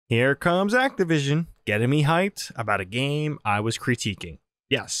Here comes Activision, getting me hyped about a game I was critiquing.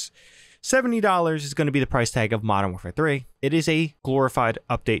 Yes, $70 is going to be the price tag of Modern Warfare 3. It is a glorified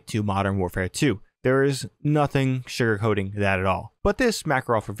update to Modern Warfare 2. There is nothing sugarcoating that at all. But this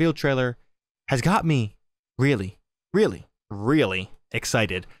Makarov reveal trailer has got me really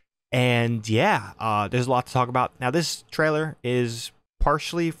excited. And yeah, there's a lot to talk about. Now, this trailer is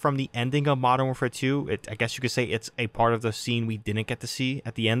partially from the ending of Modern Warfare 2. I guess you could say it's a part of the scene we didn't get to see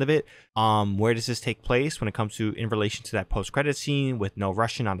at the end of it. Where does this take place when it comes to in relation to that post-credit scene with no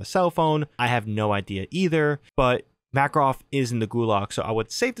Russian on the cell phone? I have no idea either, but Makarov is in the gulag, so I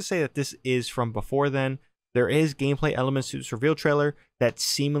would safe to say that this is from before then. There is gameplay elements to this reveal trailer that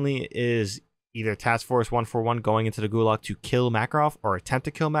seemingly is either Task Force 141 going into the gulag to kill Makarov or attempt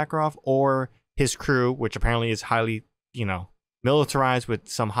to kill Makarov, or his crew, which apparently is highly, militarized with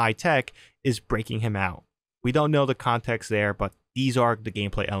some high tech, is breaking him out. We don't know the context there, but these are the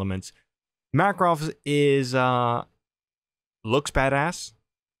gameplay elements. Makarov is looks badass,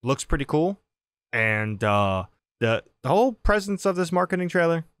 looks pretty cool, and the whole presence of this marketing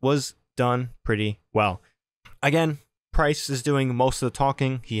trailer was done pretty well. Again, Price is doing most of the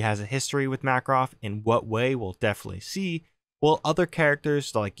talking. He has a history with Makarov. In what way, we'll definitely see. Will other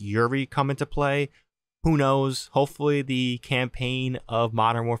characters like Yuri come into play? Who knows? Hopefully the campaign of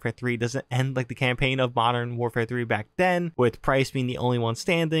Modern Warfare 3 doesn't end like the campaign of Modern Warfare 3 back then, with Price being the only one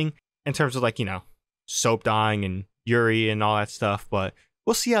standing in terms of Soap dying and Yuri and all that stuff. But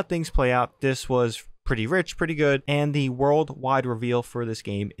we'll see how things play out. This was pretty rich, pretty good, and the worldwide reveal for this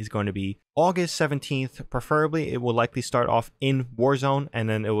game is going to be August 17th. Preferably, it will likely start off in Warzone, and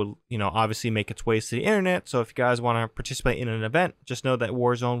then it will, obviously make its ways to the internet. So if you guys want to participate in an event, just know that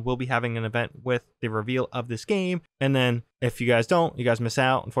Warzone will be having an event with the reveal of this game. And then if you guys don't, you guys miss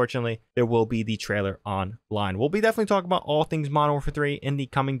out. Unfortunately, there will be the trailer online. We'll be definitely talking about all things Modern Warfare 3 in the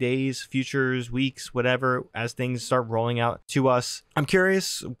coming days, futures, weeks, whatever, as things start rolling out to us. I'm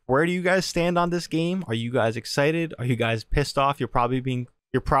curious, where do you guys stand on this game? Are you guys excited? Are you guys pissed off? You're probably being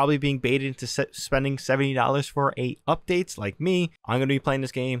baited into spending $70 for updates like me. I'm going to be playing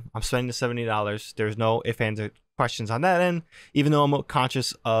this game. I'm spending the $70. There's no ifs, ands, or questions on that end, even though I'm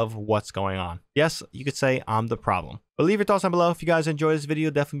conscious of what's going on. Yes, you could say I'm the problem. But leave your thoughts down below. If you guys enjoy this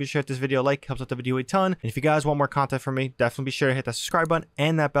video, definitely be sure to hit this video a like. Helps out the video a ton. And if you guys want more content from me, definitely be sure to hit that subscribe button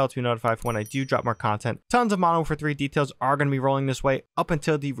and that bell to be notified for when I do drop more content. Tons of Modern Warfare 3 details are going to be rolling this way up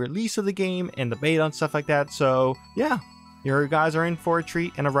until the release of the game and the beta and stuff like that. So yeah, your guys are in for a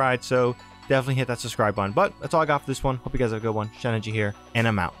treat and a ride. So definitely hit that subscribe button. But that's all I got for this one. Hope you guys have a good one. ShadowNinja here, and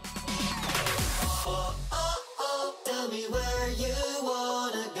I'm out.